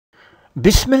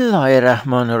بسم الله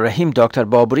الرحمن الرحیم. دکتر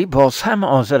بابری باز هم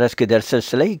حاضر است که در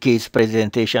سلسله کیس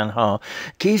پریزنتیشن ها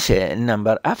کیس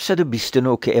نمبر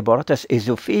 729 که عبارت از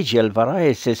Esophageal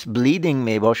Varices Bleeding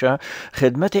می باشه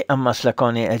خدمت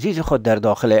مسلکان عزیز خود در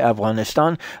داخل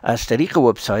افغانستان از طریق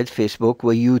وبسایت، فیسبوک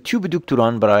و یوتیوب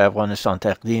دکتران برای افغانستان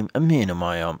تقدیم می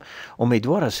نمایم.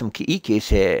 امیدوار هستم که این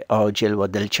کیس عاجل و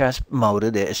دلچسب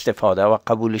مورد استفاده و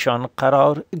قبولشان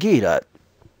قرار گیرد.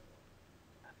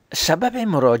 سبب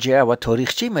مراجعه و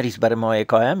تاریخچه مریض بر ما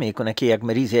حکایه میکنه که یک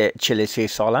مریض 43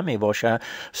 ساله می باشه،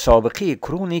 سابقه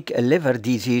کرونیک لیور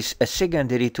دیزیز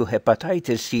سکندری تو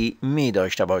هپاتیتس سی می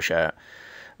داشته باشه.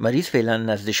 مریض فعلا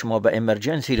نزد شما به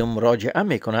امرجنسی رو مراجعه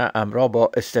میکنه همراه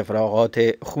با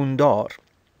استفراغات خوندار.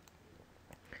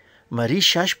 مریض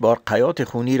 6 بار غیات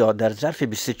خونی را در ظرف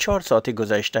 24 ساعت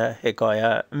گذشته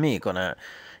حکایه میکنه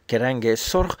که رنگ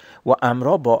سرخ و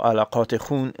همراه با علقات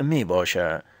خون می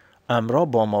باشه. همراه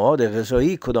با مواد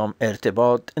غذایی کدام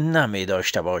ارتباط نمی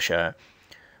داشته باشه.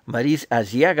 مریض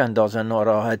از یک اندازه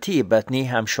ناراحتی بطنی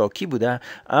هم شاکی بوده،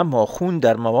 اما خون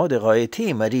در مواد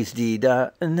غایطی مریض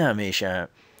دیده نمیشه.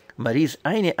 مریض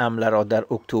عین عمله را در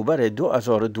اکتبر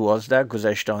 2012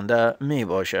 گذشتانده می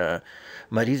باشه.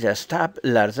 مریض از تب،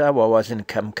 لرزه و وزن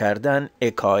کم کردن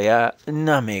حکایه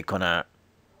نمی کنه.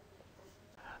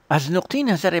 از نقطه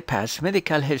نظر پس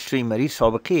مدیکال هیستوری مریض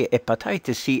سابقه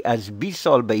هپاتیتس سی از 20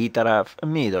 سال به این طرف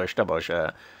می داشته باشه.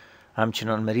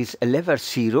 همچنان مریض لیور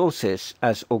سیروسیس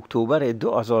از اکتبر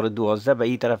 2012 به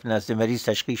این طرف نزد مریض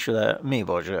تشخیص شده می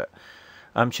باشه.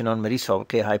 همچنان مریض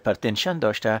سابقه هایپرتنشن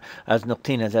داشته، از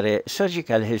نقطه نظر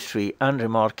سرجیکال هیستوری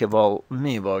انریمارکبل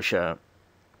می باشه.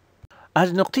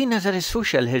 از نقطه نظر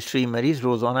سوشال هیستوری مریض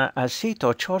روزانه از 3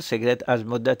 تا 4 سیگرت از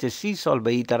مدت 30 سال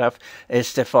به این طرف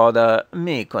استفاده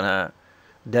میکنه.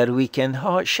 در ویکند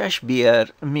ها 6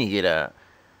 بیر میگیره.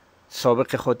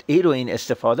 سابق خود هیروئین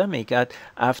استفاده میکرد.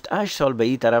 7-8 سال به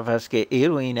این طرف است که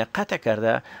هیروئین قطع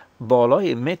کرده،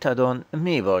 بالای متادون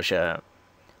میباشه.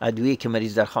 ادویه که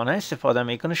مریض در خانه استفاده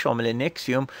میکنه شامل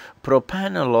نکسیوم،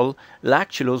 پروپانولول،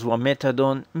 لاکچلوز و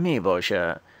متادون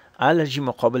میباشه. الرژی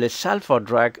مقابل سلفا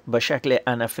دراگ به شکل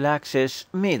انافیلاکسیس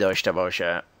می داشته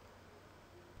باشه.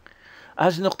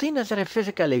 از نقطه نظر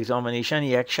فیزیکال اگزامینیشن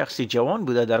یک شخص جوان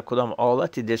بوده، در کدام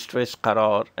حالت دیسترس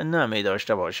قرار نمی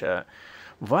داشته باشه.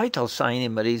 وایتال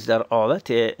ساین مریض در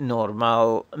حالت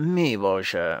نرمال می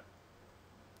باشه.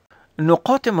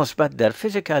 نقاط مثبت در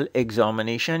فیزیکال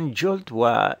اگزامینیشن جلد و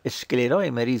اسکلرای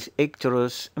مریض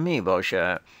اکتروس می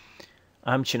باشه.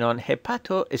 همچنان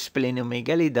هپاتو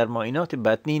اسپلینومیگالی در معاینات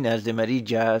بطنی نزد مریض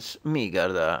جذب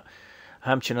می‌گرده.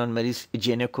 همچنان مریض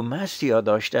جینکوماستیا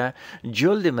داشته،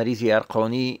 جلد مریض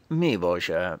یرقانی می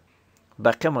باشه.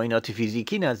 بقیه معاینات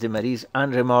فیزیکی نزد مریض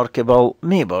انریمارکبل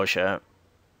می باشه.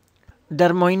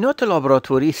 در معاینات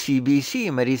لابراتوری سی بی سی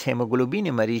مریض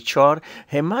هموگلوبین مریض 4،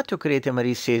 هماتوکریت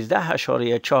مریض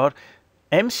 13.4،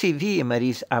 MCV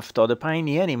مریض 75،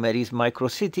 یعنی مریض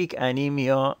مایکروسیتیک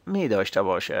انیمیا می داشته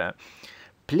باشه.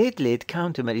 پلیتلیت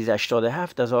کاونت مریض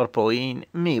 87,000 پایین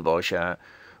می باشه.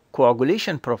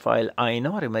 کوآگولیشن پروفایل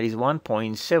آینار مریض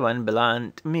 1.7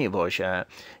 بلند می باشه.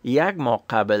 یک ماه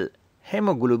قبل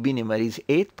هموگلوبین مریض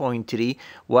 8.3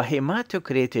 و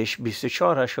هماتوکریتش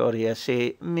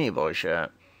 24.3 می باشه.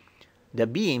 در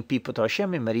BMP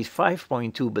پتاسیم مریض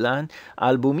 5.2 بلند،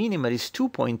 البومین مریض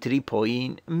 2.3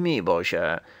 پایین می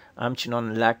باشه.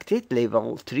 همچنان لاکتیت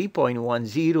لیول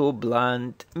 3.10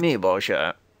 بلند می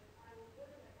باشه.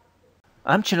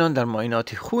 همچنان در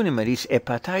معاینات خون مریض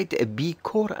هپاتیت بی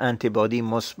کور انتیبادی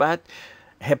مثبت،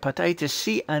 هپاتیت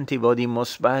سی انتیبادی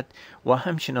مثبت و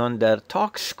همچنان در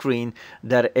تاکس سکرین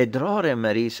در ادرار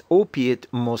مریض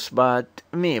اوپیت مثبت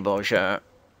می باشه.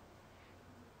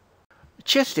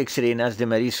 چست اکسری نزد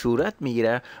مریض صورت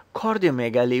میگیره،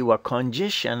 کاردیومیگالی و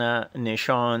کانجشن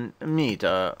نشان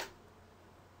میده.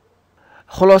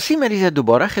 خلاصی مریض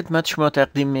دوباره خدمت شما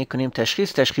تقدیم میکنیم.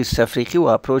 تشخیص تفریقی و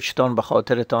اپروچتان به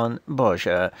خاطرتان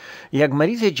باشه. یک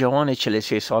مریض جوان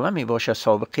 43 ساله می باشه،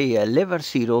 سابقه لیور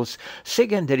سیروس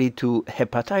سکندری تو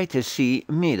هپاتیتس سی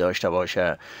می داشته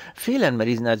باشه. فعلا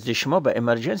مریض نزد شما به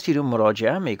امرجنسی رو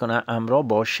مراجعه میکنه همراه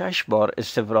با 6 بار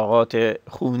استفراغات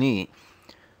خونی.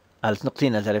 از نقطه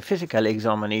نظر فیزیکال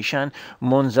اگزامینیشن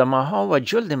منظمه ها و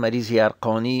جلد مریض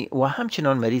یرقانی و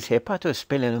همچنان مریض هپاتو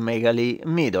اسپلینومیگالی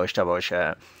می داشته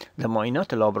باشه. در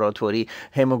معاینات لابراتوری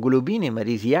هموگلوبین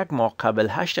مریض یک ماه قبل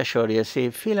 8.3،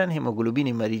 فعلا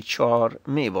هموگلوبین مریض 4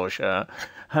 می باشه.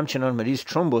 همچنان مریض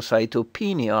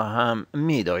ترومبوسایتوپینیا هم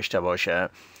می داشته باشه.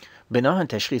 بناهن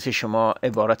تشخیص شما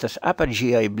عبارت از upper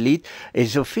GI bleed,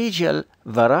 esophageal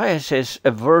varices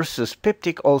versus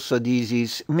peptic ulcer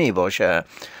disease می باشه.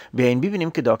 بیاین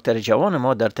ببینیم که دکتر جوان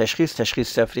ما در تشخیص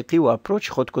تفریقی و اپروچ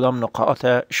خود کدام نقاط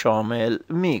شامل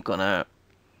می کنه.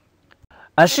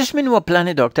 اسسمنت و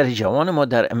پلان دکتر جوان ما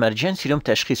در امرجنسی روم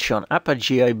تشخیصشان upper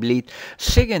GI bleed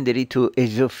secondary to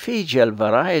esophageal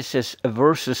varices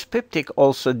versus peptic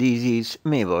ulcer disease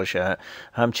می باشه.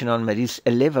 همچنان مریض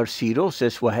liver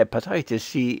cirrhosis و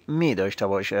هپاتیتس C می داشته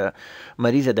باشه.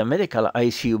 مریض در مدیکال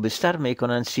ICU بستر می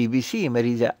کنن. CBC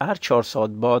مریض هر 4 ساعت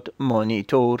بعد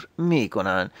مانیتور می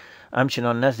کنن.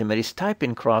 همچنان نزد مریض تایپ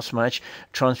این کراس مچ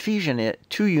ترانسفیوژن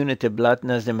 2 یونیت بلاد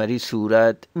نزد مریض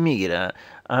صورت میگیره.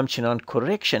 همچنان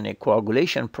کرکشن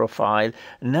کوآگولیشن پروفایل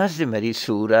نزد مریض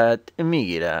صورت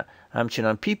میگیره.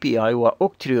 همچنان PPI و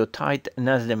اکتریوتایت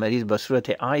نزد مریض به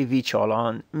صورت IV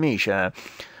چالان میشه.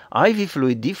 IV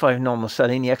فلوید D5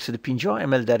 نامستقیم 150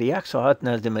 ml در 1 ساعت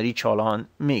نزد مریض چالان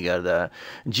میگرده.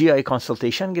 GI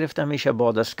کانسلتیشن گرفته میشه.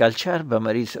 بعد از کلچر به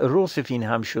مریض روسفین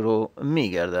هم شروع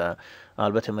میگرده.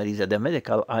 البته مریض در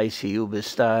مدیکال ICU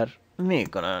بستر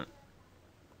میکنن.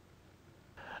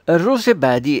 روز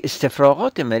بعدی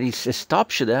استفراغات مریض استاپ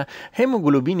شده.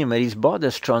 هموگلوبین مریض بعد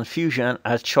از ترانسفیوژن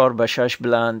از 4 به 6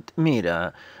 بلند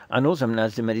میره. هنوزم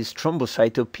نزد مریض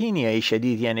ترومبوسایتوپینیا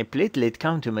شدید یعنی پلیتلیت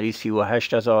کاونت مریض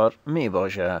 38,000 می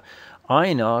باشه.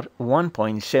 INR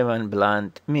 1.7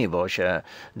 بلند می باشه.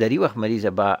 در این وقت مریض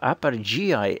با اپر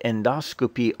GI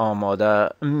انداسکوپی آماده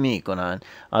می کنن.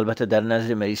 البته در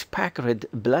نزد مریض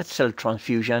پکرد بلد سل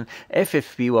ترانسفیوژن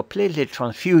FFP و پلیتلیت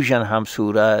ترانسفیوژن هم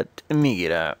صورت می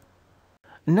گیره.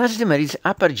 نزد مریض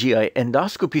اپر GI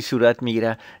انداسکوپی صورت می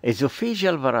گیره.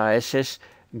 اسوفیژیال وارایسس،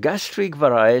 گاستریک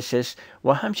وارایسس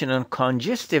و همچنان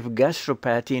کانجستیو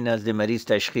گاستروپاتی نزد مریض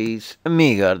تشخیص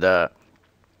می گرده.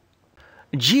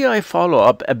 GI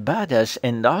follow-up بعد از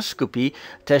انداسکوپی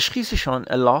تشخیصشان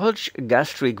large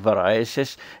gastric varices,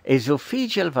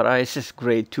 esophageal varices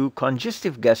grade 2,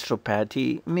 congestive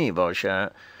gastropathy می باشه.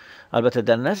 البته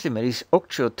در نزد مریض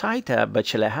اکتریوتایت به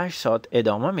 48 ساعت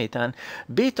ادامه میتن.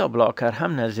 بیتا بلاکر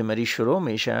هم نزد مریض شروع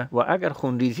میشه و اگر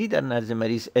خونریزی در نزد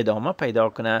مریض ادامه پیدا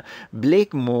کنه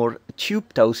بلیک مور تیوب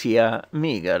توصیه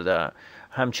میگرده.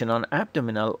 همچنان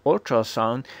ابدومینال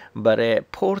اولتراساوند برای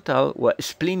پورتال و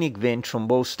اسپلینیک وین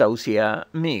ترومبوز توصیه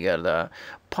میگرده.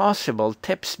 پاسیبل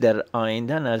تپس در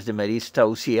آینده نزد مریض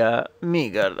توصیه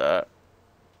میگرده.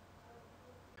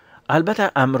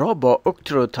 البته امرا با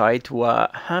اکتریوتایت و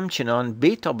همچنان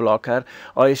بیتا بلاکر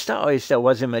آیسته آیسته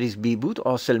وضع مریض بیبود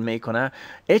حاصل میکنه.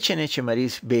 HNH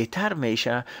مریض بهتر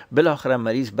میشه. بالاخره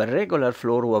مریض به رگولر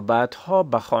فلور و بعدها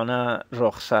به خانه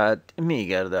رخصت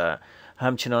میگرده.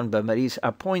 همچنان به مریض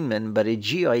اپوینتمنت برای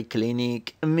GI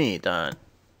کلینیک میدن.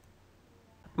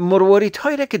 مروارید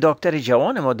هایی را که دکتر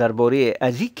جوان ما درباره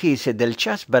از این کیس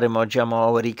دلچسب برای ما جمع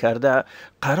آوری کرده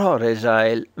قرار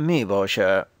زائل می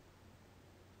باشه.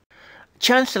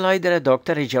 چند سلاید را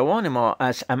دکتر جوان ما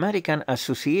از American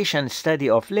Association Study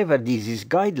of Liver Disease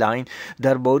Guideline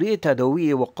درباره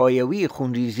تداوی وقایوی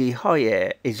خونریزی های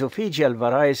Esophageal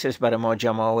Varices برای ما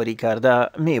جمع آوری کرده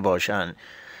می باشند.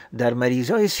 در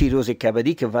مریضای سیروز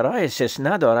کبدی که وارایسس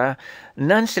نداره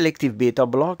نان سلکتیو بیتا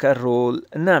بلاکر رول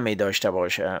نمی داشته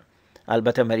باشه.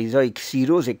 البته مریضایی که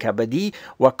سیروز کبدی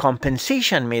و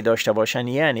کامپنسیشن می داشته باشن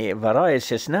یعنی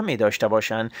وارایسس نمی داشته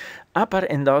باشن اپر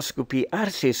انداسکوپی هر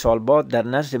 3 سال بعد در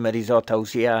نزد مریضا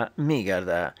توصیه می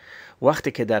گرده.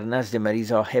 وقتی که در نزد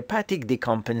مریضا هپاتیک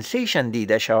دیکامپنسیشن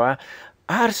دیده شوه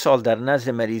هر سال در نزد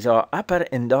مریضا اپر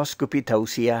انداسکوپی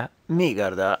توصیه می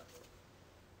گرده.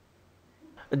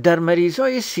 در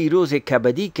مریضای سیروز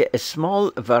کبدی که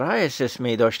اسمال وارایسس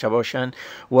می داشته باشند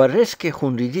و ریسک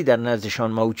خونریزی در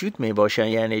نزدشان موجود می باشند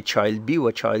یعنی چایلد بی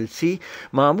و چایلد سی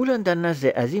معمولا در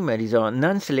نزد از این مریضان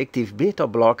نان سلکتیو بیتا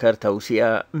بلاکر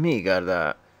توصیه می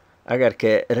گرده. اگر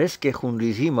که ریسک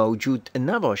خونریزی موجود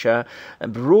نباشه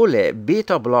رول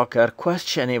بیتا بلاکر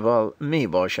کوئسچنیبل می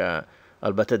باشه.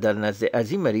 البته در نزد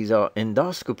از این مریضا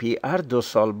انداسکوپی هر 2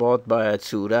 سال بعد باید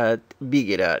صورت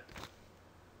بگیرد.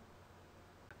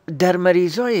 در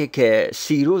مریضایی که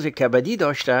سیروز کبدی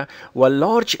داشته و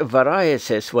لارج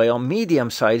وارایسس و یا میدیم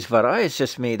سایز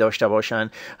وارایسس می داشته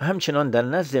باشند همچنان در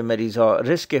نزد مریضا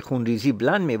ریسک خونریزی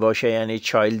بلند می باشه یعنی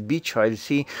چایلد بی چایلد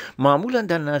سی معمولا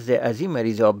در نزد از این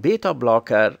مریضا بیتا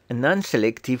بلاکر نان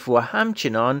سلکتیو و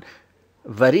همچنان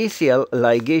وریسیل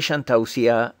لایگیشن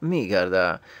توصیه می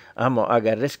گرده. اما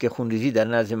اگر ریسک خونریزی در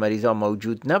نزد مریضا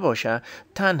موجود نباشه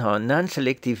تنها نان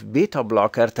سلکتیو بیتا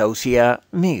بلاکر توصیه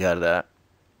می گرده.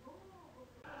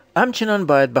 همچنان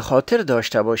باید به خاطر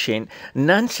داشته باشین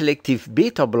نان سلکتیو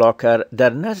بیتا بلاکر در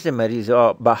نزد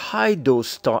مریضا به های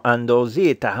دوز تا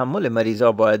اندازه تحمل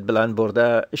مریضا باید بلند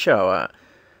برده شود.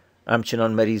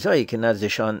 همچنان مریضایی که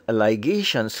نزدشان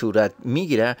لایگیشن صورت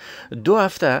میگیره 2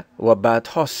 هفته و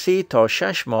بعدها 3 تا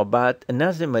 6 ماه بعد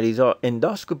نزد مریضا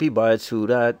انداسکوپی باید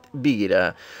صورت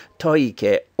بگیره تا ای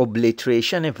که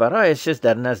اوبلیتریشن وارایسز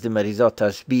در نزد مریضا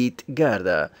تثبیت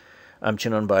گرده.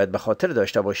 همچنان باید به خاطر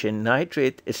داشته باشه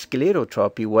نایتریت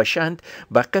اسکلروتراپی و شنت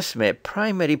به قسم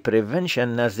پرایمری پریونشن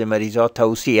نزد مریضا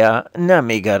توصیه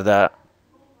نمیگرده.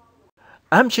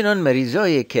 همچنان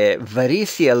مریضایی که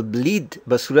وریسیل بلید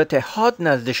به صورت حاد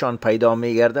نزدشان پیدا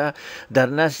میگرده در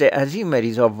نزد از این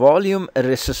مریضا والیوم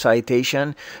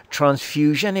ریسوسایتیشن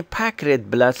ترانسفیوژن پک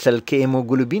رد بلد سل که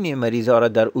هموگلوبین مریضا را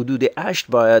در حدود 8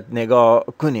 باید نگاه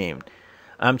کنیم.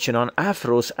 همچنان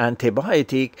افروس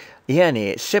انتیبایوتیک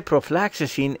یعنی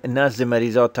سپروفلاکسین نزد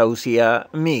مریضا توصیه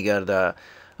میگرده.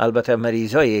 البته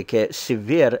مریضایی که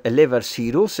سیویر لیور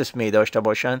سیروسیس می داشته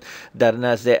باشند در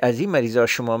نزد از این مریضا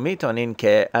شما می توانید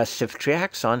که از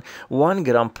سیفتریاکسون 1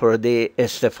 گرم پر دی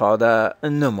استفاده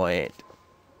نمایید.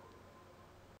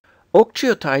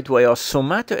 اوکتریوتاید و یا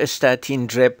سوماتو استاتین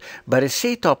دریپ برای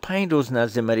 3 تا 5 روز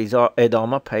نزد مریضا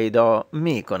ادامه پیدا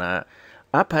می کنه.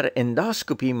 اپر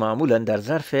انداسکوپی معمولا در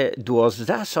ظرف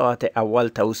 12 ساعت اول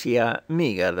توصیه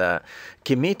می گرده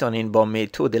که می توانین با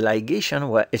متد لایگیشن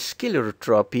و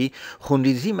اسکلروتراپی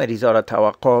خونریزی مریضا را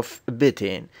توقف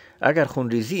بدین. اگر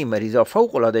خونریزی مریضا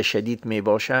فوق العاده شدید می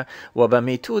باشه و به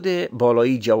متد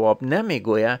بالایی جواب نمی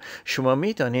گویه شما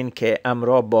می توانین که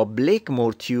امرا با بلیک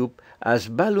مور تیوب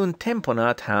از بالون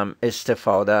تمپونات هم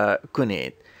استفاده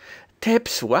کنید.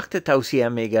 تپس وقت توصیه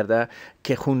می گرده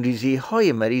که خونریزی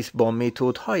های مریض با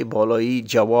متد های بالایی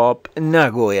جواب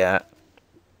نگویه.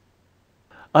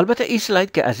 البته این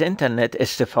سلاید که از اینترنت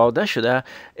استفاده شده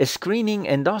اسکرینینگ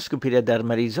انداسکوپی را در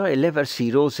مریضای لیور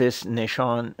سیروسیس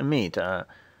نشان میده.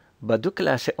 با 2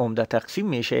 کلاس عمده تقسیم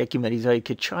میشه، یکی مریضایی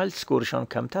که چایلد سکورشان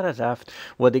کمتر از 7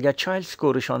 و دیگه چایلد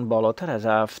سکورشان بالاتر از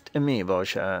 7 می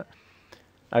باشه.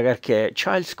 اگر که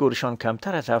چایلد سکورشان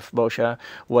کمتر از 7 باشه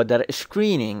و در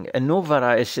اسکرینینگ نو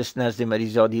وارایسیس نزد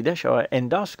مریضا دیده شود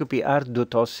انداسکوپی هر 2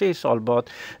 تا 3 سال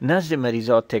بعد نزد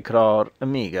مریضا تکرار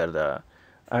میگرده.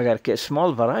 اگر که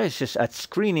سمال وارایسیس ات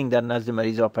اسکرینینگ در نزد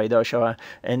مریضا پیدا شود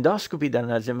انداسکوپی در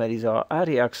نزد مریضا هر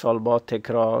 1 سال بعد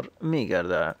تکرار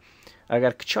میگرده. اگر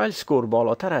که چایلد سکور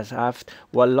بالاتر از 7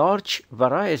 و لارج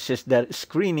وارایسیس در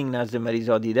اسکرینینگ نزد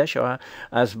مریضا دیده شود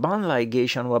از بان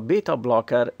لایگیشن و بیتا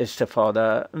بلاکر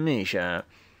استفاده میشه.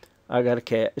 اگر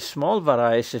که سمال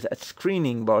وارایسیس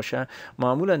اسکرینینگ باشه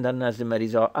معمولا در نزد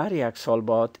مریضا هر 1 سال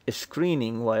بعد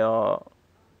اسکرینینگ و یا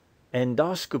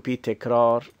انداسکوپی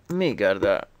تکرار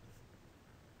میگرده.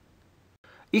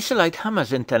 این سلاید هم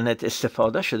از اینترنت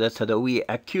استفاده شده تداوی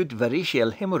اکیوت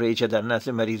وریشیل هموریج در نزد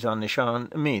مریضان نشان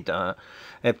میده.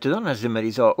 ابتدا نزد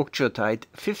مریضا اوکتریوتاید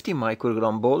 50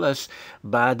 مایکروگرام بولس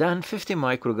بعداً 50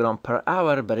 مایکروگرام پر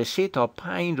اور برای 3 تا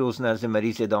 5 روز نزد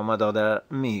مریض ادامه داده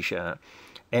میشه.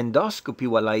 انداسکوپی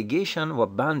و لایگیشن و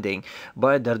بندینگ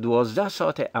باید در 12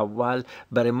 ساعت اول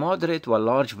برای مادریت و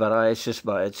لارج وارایسیس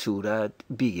باید صورت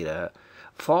بگیره.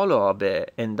 فالو به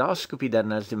انداسکوپی در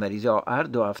نزد مریضا هر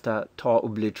 2 هفته تا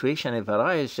اوبلیتریشن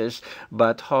وارایسیس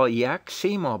بعدها 1-3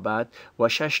 ماه بعد و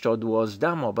 6 تا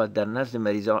 12 ماه بعد در نزد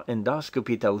مریضا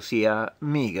انداسکوپی توصیه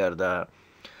میگرده.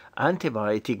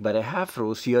 انتیبیوتیک برای 7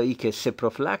 روز یا ای که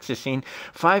سپروفلاکسین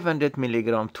 500 میلی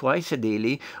گرم توایس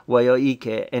دیلی و یا ای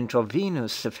که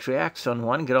انتراوینوس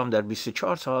سیفتریاکسون 1 گرم در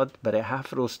 24 ساعت برای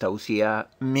 7 روز توصیه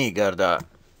میگرده.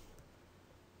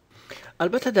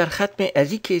 البته در ختم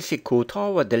از این کیس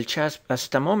کوتاه و دلچسب از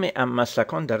تمام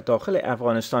مسلکان در داخل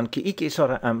افغانستان که این کیس ها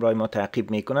را امرای ما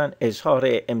تعقیب میکنن اظهار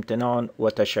امتنان و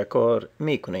تشکر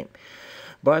میکنیم.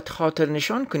 باید خاطر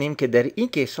نشان کنیم که در این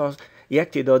کیس ها یک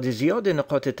تعداد زیاد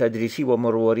نقاط تدریسی و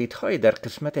مرواریدهای در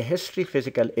قسمت هیستری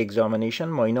فیزیکال اگزامینیشن،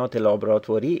 معاینات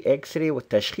لابراتواری، اکسری و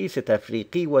تشخیص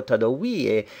تفریقی و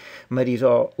تداوی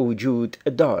مریضا وجود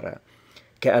داره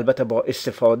که البته با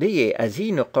استفاده از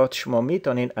این نقاط شما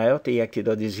میتونین حیات یک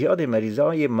تعداد زیاد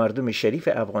مریضای مردم شریف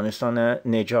افغانستان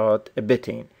نجات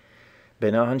بدین.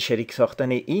 بناهن شریک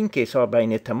ساختن این کیس ها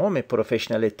بین تمام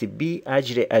پروفشنال طبی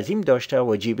اجر عظیم داشته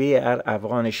و جیبه هر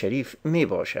افغان شریف می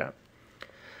باشه.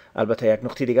 البته یک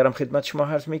نکته دیگر هم خدمت شما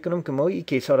عرض می کنم که ما این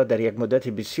کیس ها را در یک مدت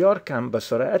بسیار کم به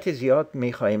سرعت زیاد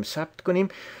می خواهیم ثبت کنیم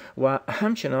و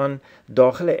همچنان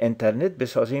داخل اینترنت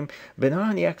بسازیم.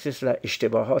 بناهن یک سلسله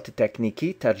اشتباهات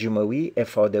تکنیکی، ترجموی،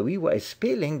 افادوی و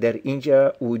اسپیلینگ در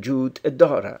اینجا وجود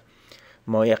داره.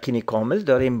 ما یقین کامل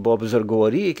داریم با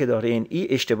بزرگواری که دارین این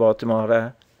اشتباهات ما را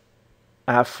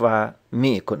عفو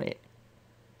میکنه.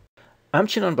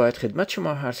 همچنان باید خدمت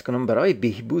شما عرض کنم برای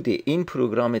بهبود این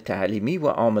پروگرام تعلیمی و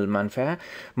عامل منفعه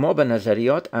ما به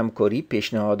نظریات، همکاری،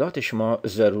 پیشنهادات شما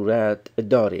ضرورت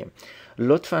داریم.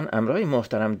 لطفاً امرای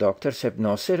محترم دکتر سب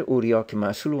ناصر اوریا که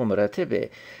مسئول و مرتب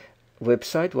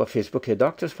وبسایت و فیسبوک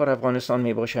دکترز فار افغانستان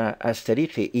می باشه از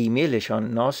طریق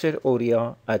ایمیلشان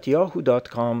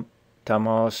naseroria@yahoo.com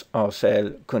تماس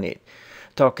حاصل کنید.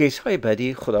 تا کیس های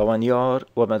بعدی خداوند یار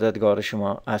و مددگار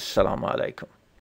شما. السلام علیکم.